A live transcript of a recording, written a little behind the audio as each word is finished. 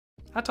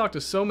I talk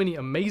to so many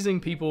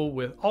amazing people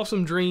with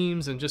awesome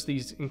dreams and just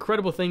these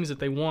incredible things that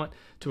they want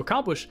to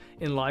accomplish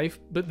in life,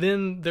 but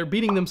then they're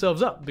beating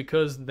themselves up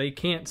because they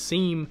can't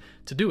seem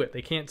to do it.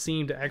 They can't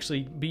seem to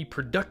actually be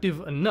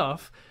productive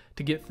enough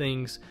to get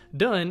things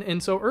done.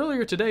 And so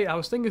earlier today, I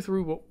was thinking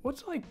through, well,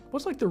 what's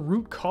like the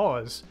root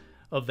cause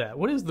of that?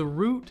 What is the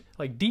root,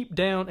 like deep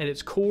down at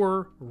its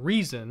core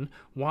reason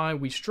why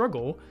we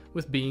struggle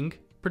with being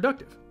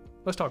productive?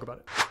 Let's talk about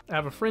it. I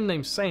have a friend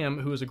named Sam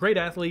who is a great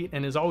athlete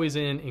and is always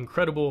in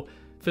incredible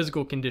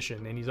physical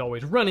condition. And he's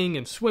always running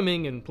and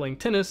swimming and playing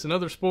tennis and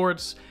other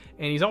sports.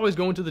 And he's always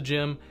going to the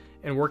gym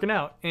and working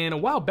out. And a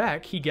while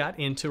back, he got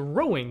into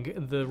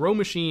rowing. The row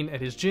machine at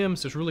his gym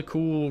is this really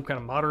cool, kind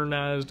of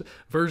modernized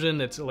version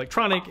that's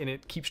electronic, and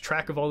it keeps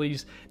track of all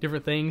these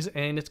different things.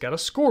 And it's got a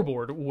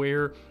scoreboard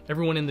where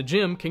everyone in the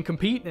gym can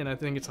compete. And I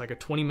think it's like a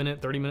 20-minute,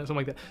 30-minute,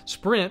 something like that,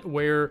 sprint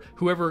where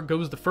whoever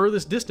goes the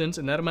furthest distance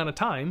in that amount of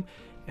time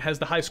has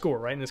the high score,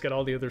 right? And it's got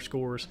all the other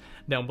scores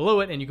down below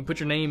it, and you can put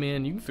your name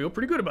in. You can feel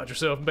pretty good about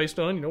yourself based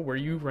on, you know, where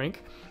you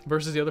rank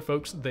versus the other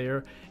folks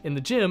there in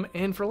the gym.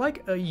 And for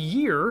like a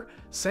year,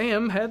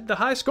 Sam had the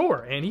high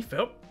score, and he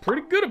felt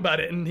pretty good about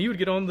it. And he would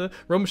get on the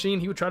row machine,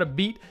 he would try to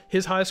beat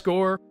his high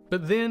score.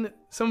 But then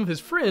some of his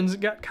friends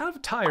got kind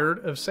of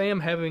tired of Sam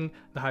having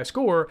the high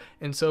score,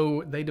 and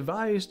so they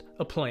devised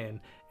a plan.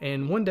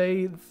 And one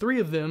day, 3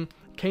 of them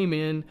came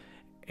in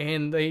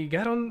and they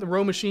got on the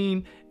row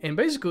machine, and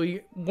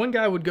basically one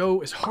guy would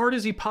go as hard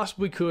as he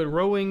possibly could,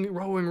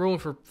 rowing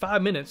for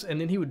 5 minutes,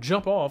 and then he would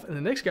jump off, and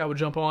the next guy would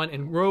jump on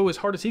and row as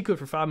hard as he could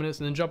for 5 minutes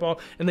and then jump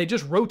off, and they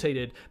just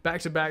rotated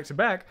back to back to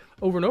back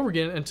over and over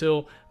again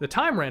until the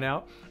time ran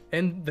out,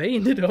 and they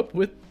ended up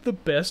with the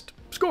best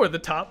score, the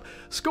top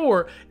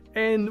score.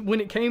 And when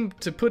it came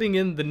to putting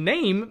in the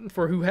name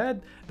for who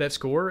had that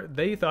score,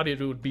 they thought it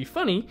would be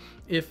funny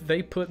if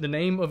they put the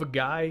name of a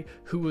guy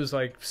who was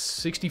like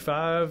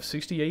 65,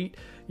 68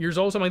 years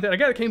old, something like that. A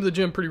guy that came to the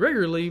gym pretty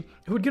regularly,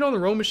 who would get on the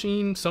row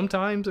machine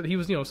sometimes, that he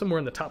was, you know, somewhere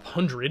in the top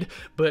 100,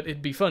 but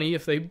it'd be funny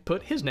if they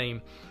put his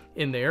name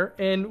in there.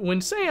 And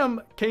when Sam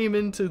came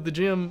into the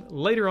gym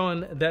later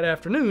on that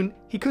afternoon,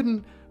 he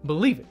couldn't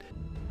believe it.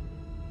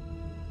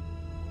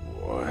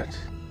 What?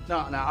 No,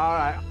 all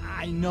right.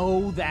 I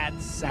know that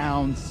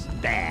sounds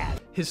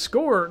bad. His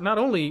score not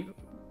only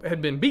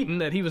had been beaten,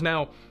 that he was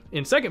now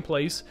in second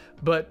place,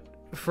 but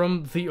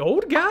from the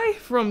old guy,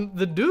 from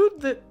the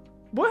dude that,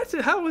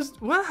 how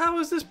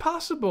is this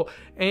possible?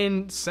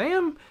 And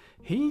Sam,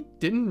 he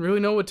didn't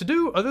really know what to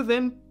do other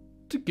than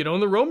to get on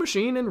the row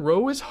machine and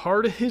row as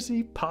hard as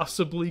he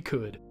possibly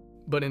could.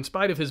 But in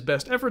spite of his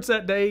best efforts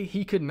that day,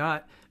 he could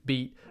not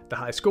beat the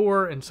high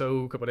score. And so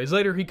a couple days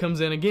later, he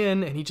comes in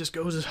again and he just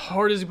goes as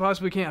hard as he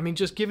possibly can. I mean,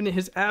 just giving it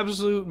his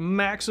absolute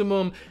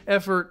maximum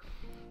effort.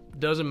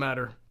 Doesn't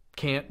matter.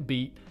 Can't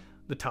beat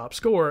the top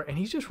score. And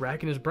he's just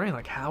racking his brain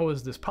like, how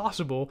is this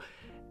possible?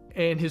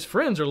 And his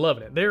friends are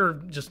loving it. They're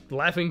just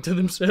laughing to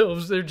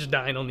themselves. They're just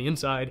dying on the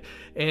inside.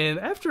 And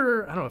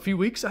after, I don't know, a few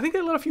weeks, I think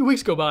they let a few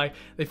weeks go by,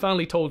 they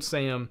finally told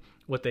Sam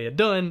what they had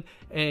done.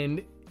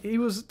 And he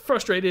was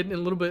frustrated and a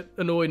little bit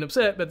annoyed and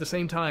upset, but at the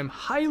same time,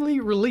 highly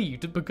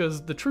relieved,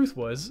 because the truth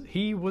was,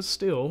 he was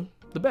still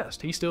the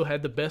best. He still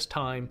had the best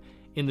time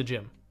in the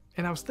gym.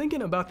 And I was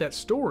thinking about that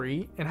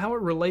story and how it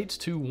relates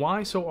to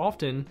why so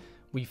often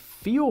we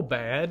feel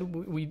bad.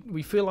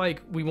 We feel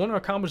like we want to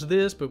accomplish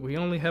this, but we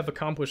only have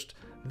accomplished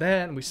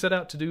that, and we set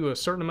out to do a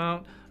certain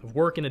amount of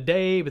work in a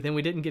day, but then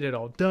we didn't get it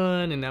all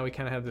done, and now we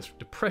kind of have this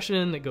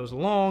depression that goes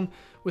along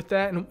with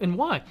that. And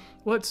why?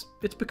 Well,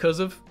 it's because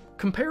of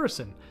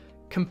comparison.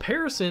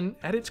 Comparison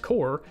at its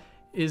core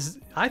is,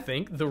 I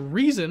think, the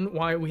reason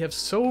why we have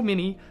so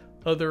many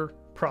other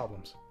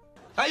problems.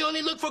 I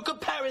only look for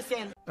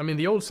comparison. I mean,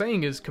 the old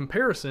saying is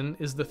comparison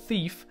is the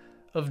thief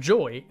of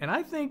joy, and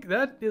I think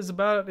that is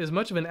about as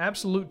much of an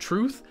absolute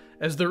truth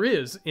as there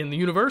is in the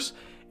universe.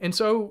 And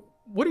so,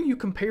 what are you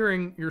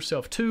comparing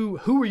yourself to?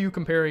 Who are you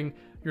comparing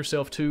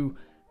yourself to,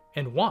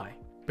 and why?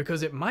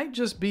 Because it might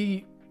just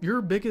be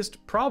your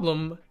biggest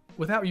problem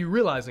without you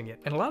realizing it.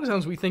 And a lot of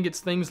times we think it's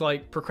things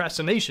like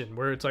procrastination,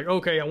 where it's like,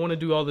 okay, I want to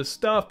do all this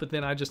stuff, but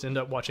then I just end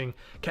up watching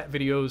cat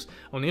videos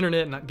on the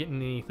internet and not getting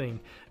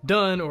anything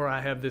done, or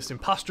I have this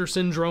imposter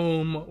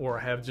syndrome, or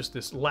I have just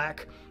this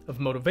lack of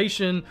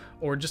motivation,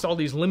 or just all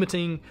these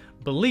limiting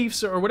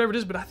beliefs, or whatever it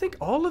is. But I think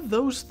all of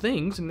those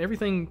things and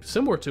everything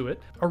similar to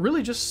it are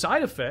really just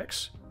side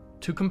effects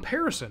to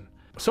comparison.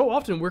 So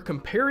often we're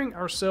comparing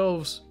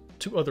ourselves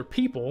to other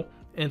people,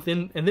 and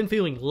then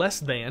feeling less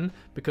than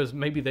because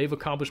maybe they've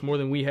accomplished more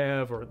than we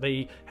have, or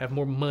they have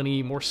more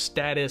money, more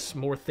status,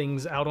 more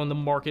things out on the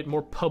market,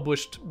 more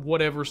published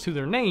whatever's to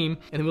their name.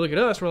 And then we look at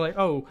us, we're like,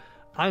 oh,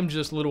 I'm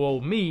just little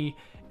old me.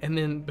 And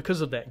then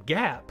because of that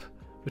gap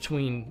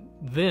between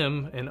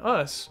them and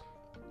us,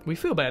 we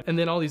feel bad. And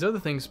then all these other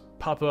things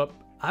pop up,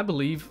 I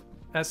believe,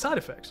 as side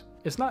effects.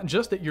 It's not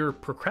just that you're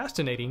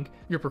procrastinating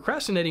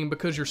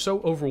because you're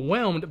so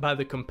overwhelmed by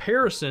the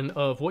comparison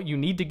of what you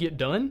need to get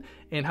done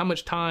and how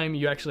much time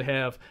you actually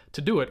have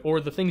to do it,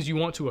 or the things you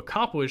want to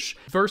accomplish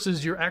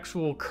versus your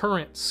actual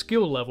current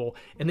skill level.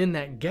 And then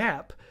that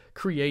gap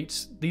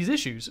creates these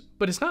issues.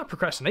 But it's not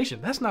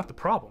procrastination. That's not the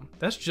problem.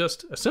 That's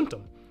just a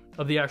symptom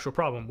of the actual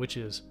problem, which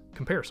is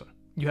comparison.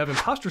 You have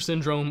imposter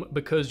syndrome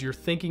because you're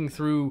thinking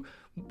through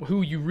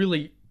who you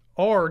really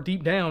are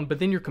deep down, but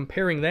then you're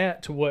comparing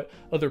that to what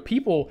other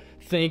people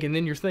think, and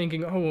then you're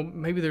thinking, oh, well,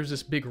 maybe there's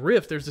this big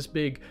rift, there's this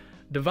big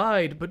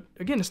divide. But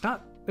again, it's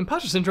not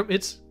imposter syndrome,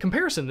 it's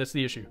comparison that's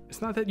the issue.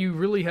 It's not that you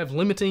really have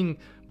limiting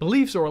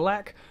beliefs or a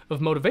lack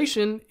of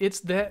motivation,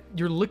 it's that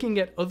you're looking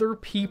at other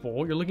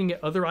people, you're looking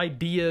at other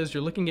ideas,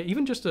 you're looking at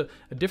even just a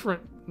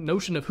different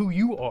notion of who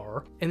you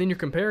are, and then you're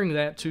comparing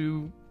that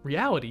to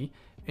reality,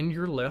 and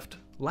you're left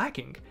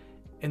lacking.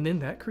 And then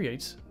that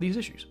creates these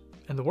issues.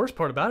 And the worst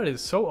part about it is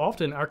so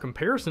often our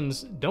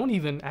comparisons don't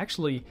even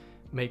actually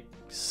make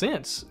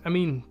sense. I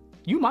mean,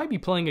 you might be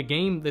playing a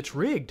game that's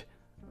rigged.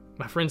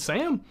 My friend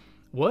Sam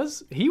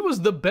was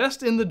the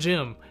best in the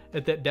gym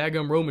at that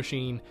daggum row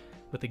machine,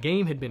 but the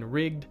game had been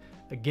rigged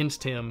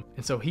against him,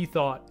 and so he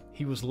thought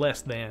he was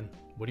less than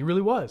what he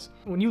really was.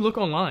 When you look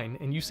online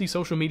and you see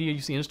social media, you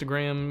see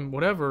Instagram,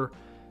 whatever,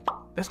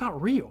 that's not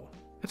real.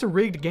 That's a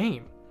rigged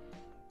game.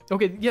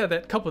 Okay, yeah,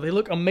 that couple, they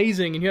look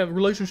amazing and you have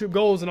relationship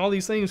goals and all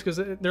these things because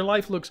their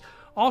life looks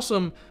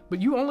awesome,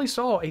 but you only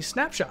saw a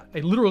snapshot,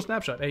 a literal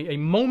snapshot, a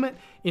moment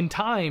in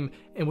time,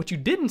 and what you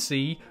didn't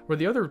see were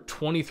the other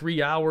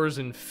 23 hours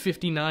and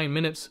 59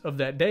 minutes of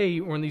that day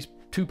when these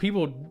two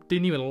people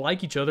didn't even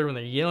like each other, when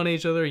they're yelling at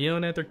each other,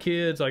 yelling at their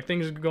kids, like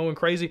things are going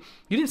crazy.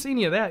 You didn't see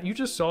any of that. You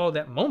just saw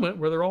that moment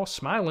where they're all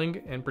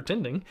smiling and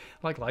pretending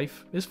like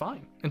life is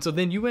fine. And so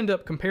then you end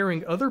up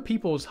comparing other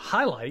people's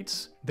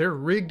highlights, their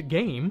rigged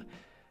game,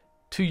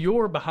 to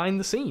your behind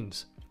the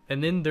scenes.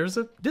 And then there's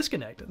a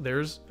disconnect,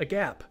 there's a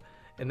gap.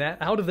 And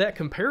that out of that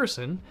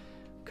comparison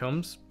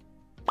comes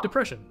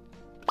depression,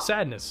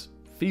 sadness,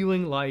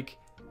 feeling like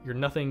you're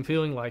nothing,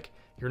 feeling like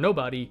you're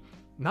nobody,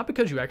 not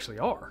because you actually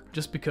are,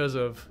 just because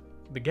of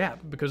the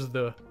gap, because of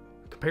the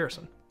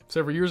comparison.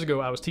 Several years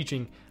ago, I was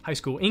teaching high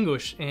school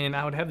English, and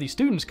I would have these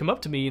students come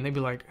up to me and they'd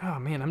be like, oh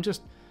man, I'm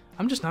just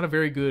not a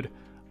very good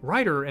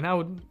writer. And I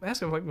would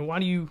ask them, like, well, why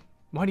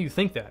do you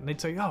think that? And they'd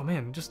say, oh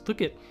man, just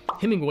look at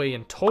Hemingway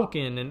and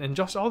Tolkien and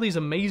just all these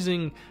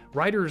amazing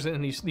writers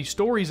and these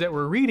stories that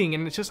we're reading.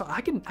 And it's just,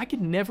 I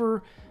could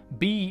never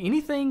be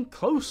anything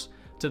close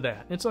to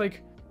that. It's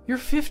like, you're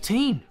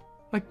 15.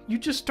 Like, you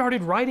just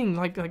started writing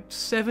like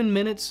 7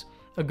 minutes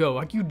ago.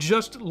 Like, you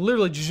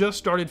literally just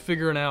started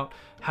figuring out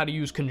how to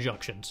use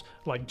conjunctions.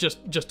 Like,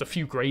 just a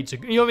few grades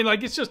ago. You know what I mean?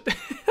 Like, it's just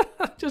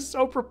just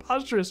so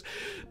preposterous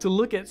to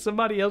look at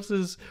somebody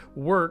else's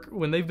work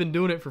when they've been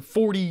doing it for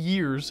 40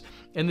 years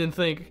and then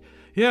think,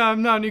 yeah,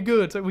 I'm not any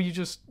good. It's like, well, you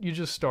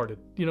just started.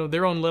 You know,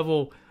 they're on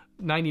level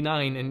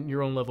 99 and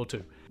you're on level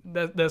 2.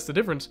 That's the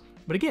difference.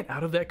 But again,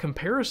 out of that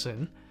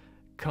comparison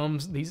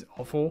comes these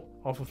awful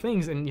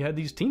things. And you had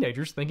these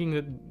teenagers thinking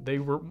that they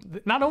were,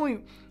 not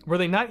only were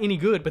they not any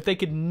good, but they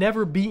could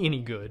never be any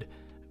good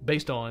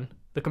based on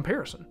the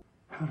comparison.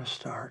 How to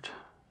start?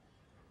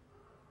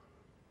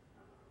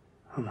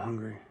 I'm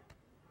hungry.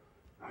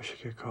 I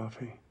should get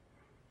coffee.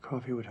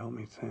 Coffee would help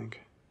me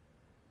think.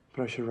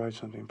 But I should write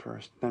something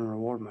first, then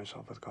reward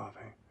myself with coffee.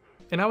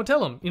 And I would tell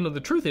them, you know, the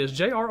truth is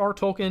J.R.R.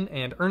 Tolkien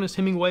and Ernest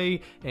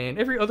Hemingway and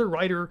every other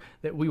writer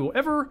that we will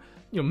ever,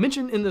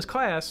 mention in this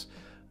class,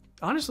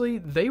 honestly,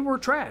 they were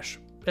trash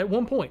at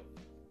one point.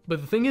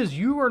 But the thing is,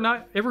 you are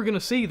not ever going to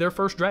see their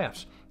first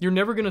drafts. You're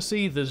never going to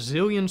see the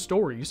zillion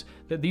stories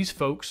that these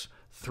folks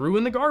threw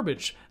in the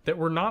garbage that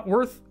were not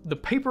worth the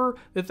paper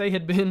that they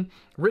had been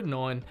written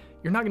on.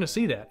 You're not going to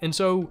see that. And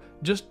so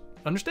just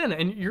understand that.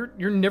 And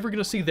you're never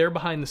going to see their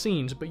behind the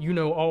scenes, but you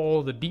know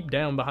all the deep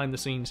down behind the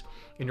scenes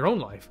in your own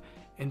life.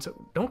 And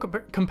so don't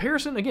compare.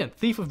 Comparison, again,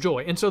 thief of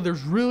joy. And so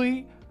there's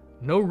really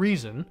no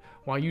reason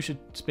why you should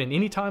spend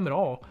any time at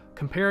all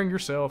comparing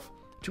yourself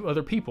to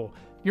other people.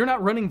 You're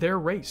not running their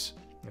race.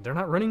 They're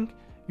not running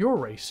your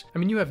race. I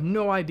mean, you have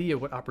no idea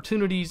what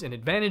opportunities and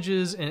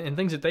advantages and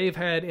things that they've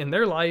had in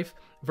their life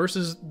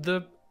versus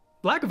the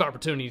lack of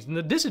opportunities and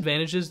the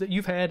disadvantages that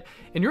you've had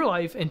in your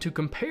life. And to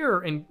compare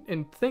and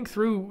think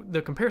through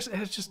the comparison,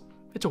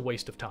 it's a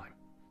waste of time.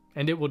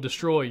 And it will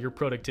destroy your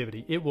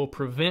productivity. It will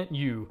prevent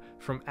you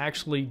from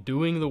actually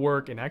doing the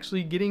work and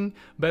actually getting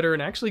better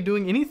and actually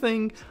doing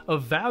anything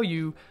of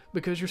value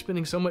because you're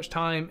spending so much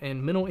time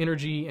and mental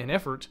energy and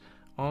effort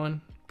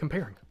on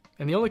comparing.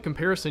 And the only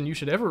comparison you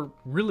should ever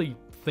really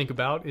think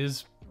about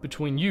is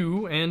between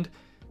you and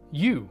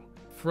you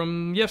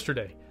from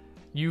yesterday,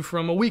 you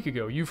from a week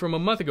ago, you from a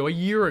month ago, a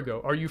year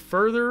ago. Are you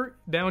further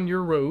down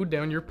your road,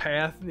 down your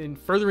path, and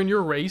further in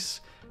your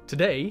race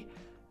today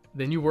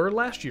than you were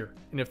last year?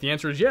 And if the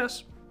answer is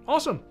yes,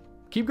 awesome,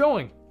 keep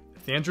going.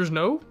 If the answer is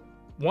no,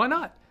 why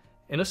not?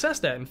 And assess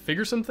that and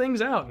figure some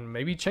things out and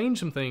maybe change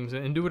some things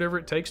and do whatever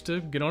it takes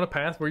to get on a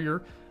path where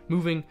you're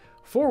moving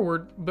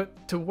forward.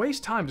 But to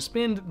waste time, to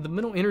spend the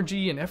mental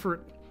energy and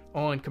effort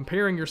on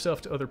comparing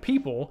yourself to other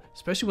people,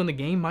 especially when the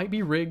game might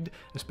be rigged,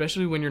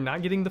 especially when you're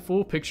not getting the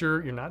full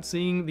picture, you're not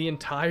seeing the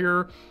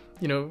entire,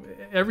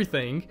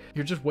 everything,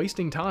 you're just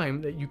wasting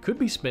time that you could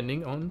be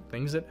spending on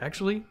things that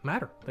actually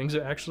matter, things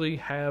that actually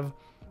have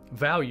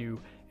value.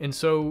 And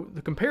so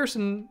the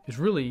comparison is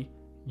really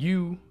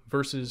you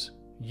versus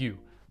you.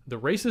 The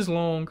race is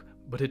long,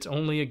 but it's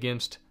only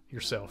against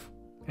yourself.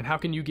 And how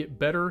can you get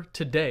better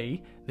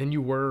today than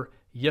you were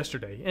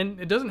yesterday? And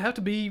it doesn't have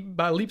to be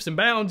by leaps and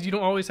bounds. You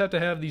don't always have to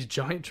have these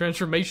giant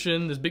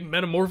transformation, this big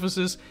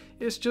metamorphosis.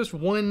 It's just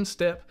one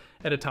step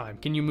at a time.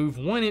 Can you move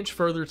 1 inch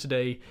further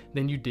today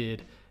than you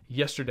did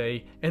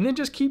yesterday? And then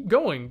just keep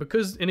going,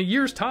 because in a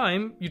year's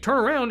time, you turn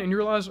around and you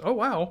realize, oh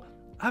wow,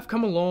 I've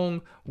come a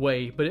long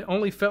way, but it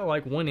only felt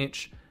like 1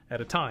 inch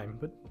at a time.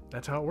 But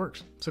that's how it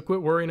works. So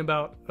quit worrying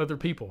about other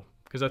people.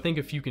 Because I think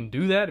if you can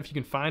do that, if you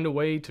can find a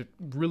way to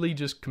really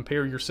just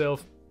compare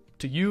yourself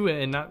to you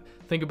and not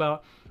think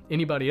about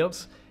anybody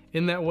else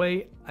in that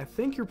way, I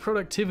think your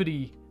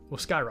productivity will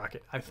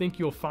skyrocket. I think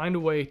you'll find a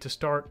way to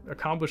start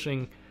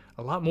accomplishing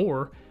a lot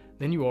more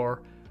than you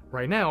are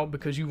right now,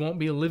 because you won't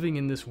be living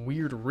in this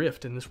weird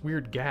rift and this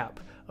weird gap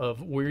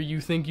of where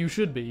you think you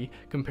should be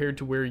compared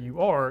to where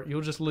you are.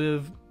 You'll just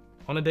live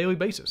on a daily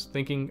basis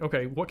thinking,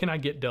 okay, what can I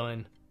get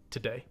done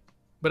today?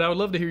 But I would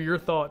love to hear your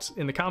thoughts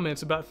in the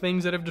comments about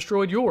things that have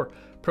destroyed your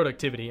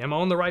productivity. Am I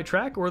on the right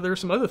track, or are there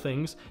some other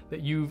things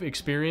that you've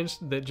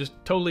experienced that just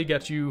totally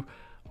got you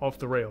off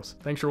the rails?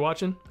 Thanks for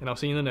watching, and I'll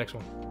see you in the next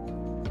one.